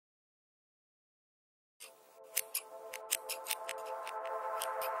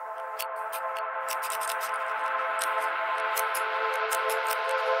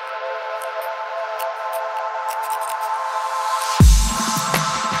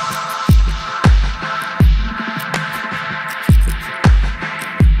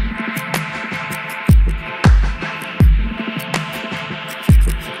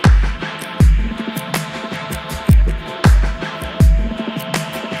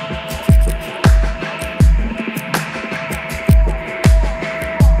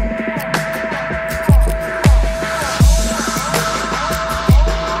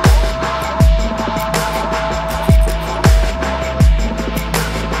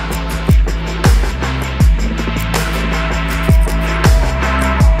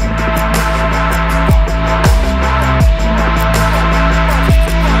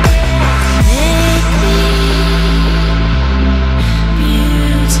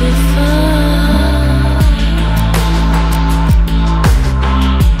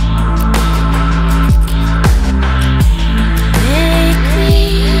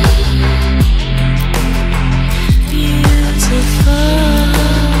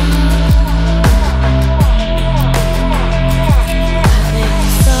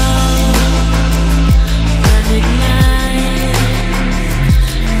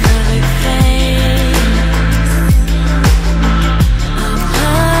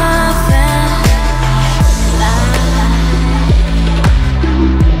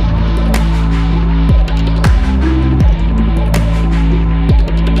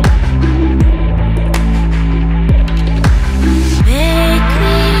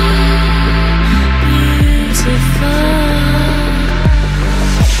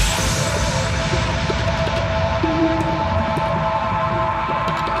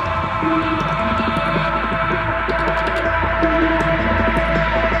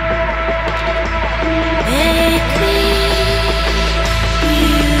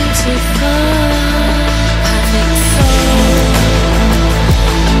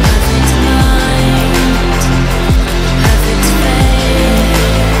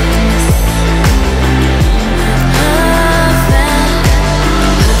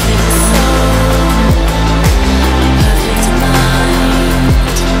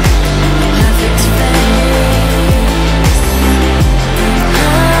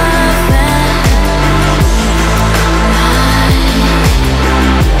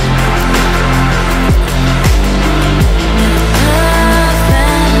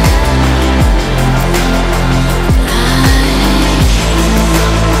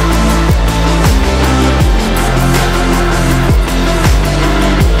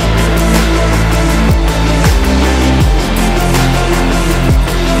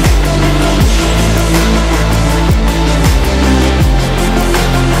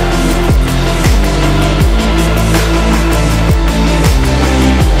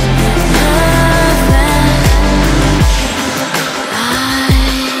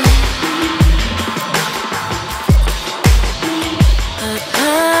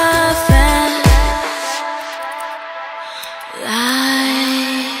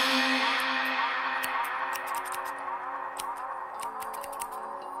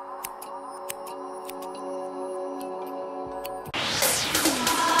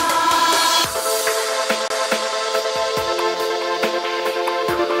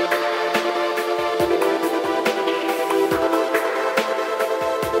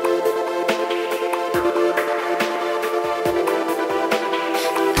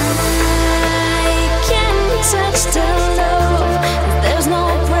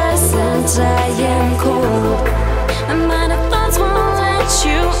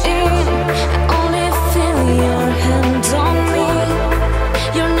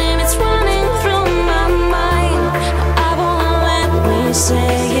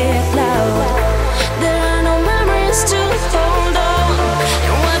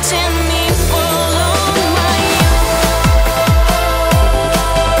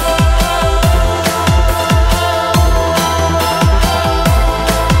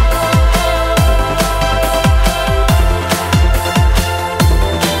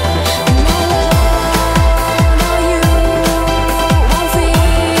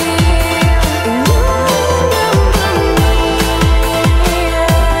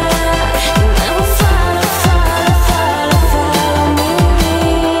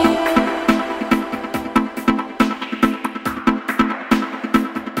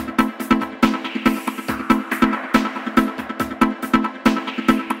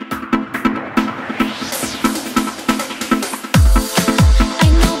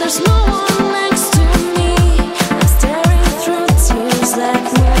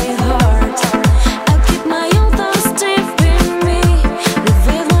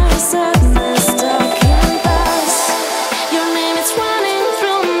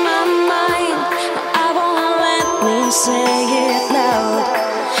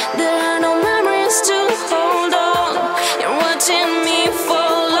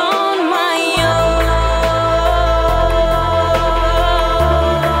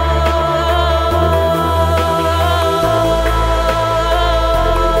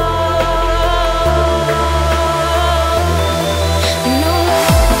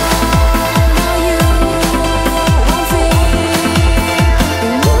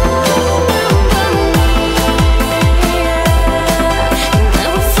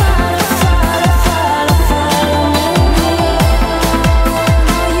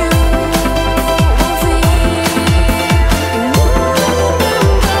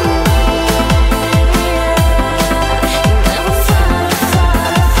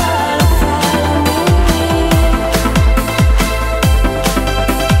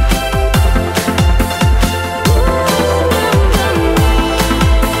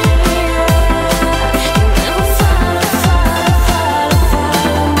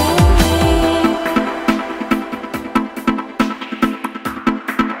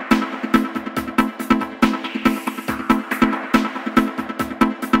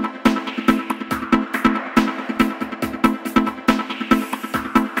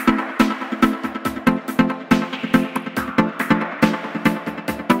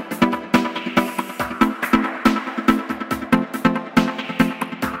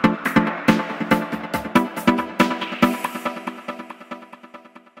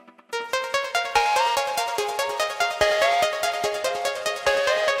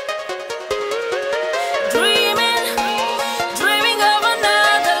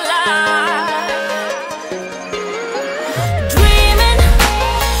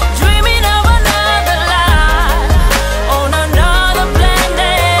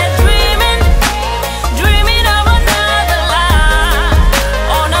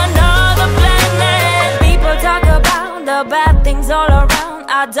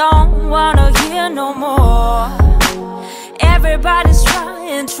I don't wanna hear no more. Everybody's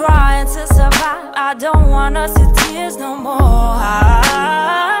trying to survive. I don't wanna see tears no more.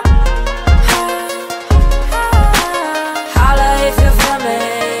 Holla if you feel me.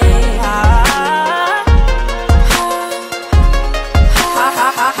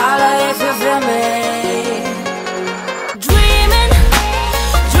 Holla if you feel me. Dreaming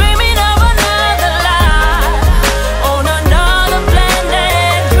of another life on another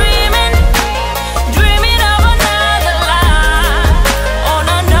planet. Dreaming of another life on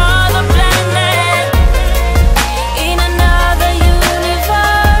another planet, in another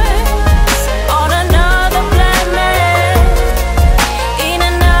universe, on another planet, in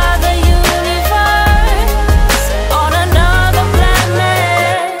another universe, on another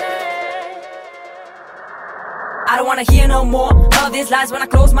planet. I don't wanna hear no more of these lies. When I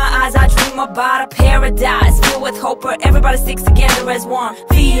close my eyes, I dream about a paradise filled with hope where everybody sticks together as one.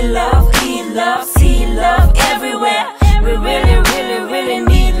 Feel love, eat love, see love everywhere. We really, really, really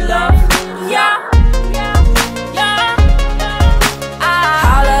need love. Yeah.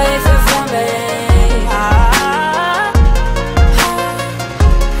 Holla if you feel me.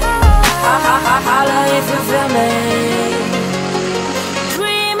 Holla if you feel me.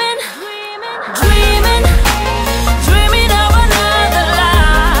 Dreaming of another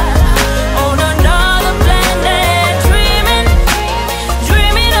life on another planet.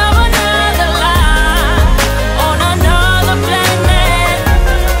 Dreaming of another life on another planet,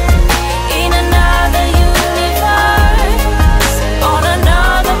 in another universe, on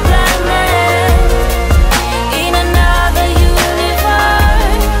another planet, in another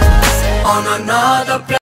universe, on another planet.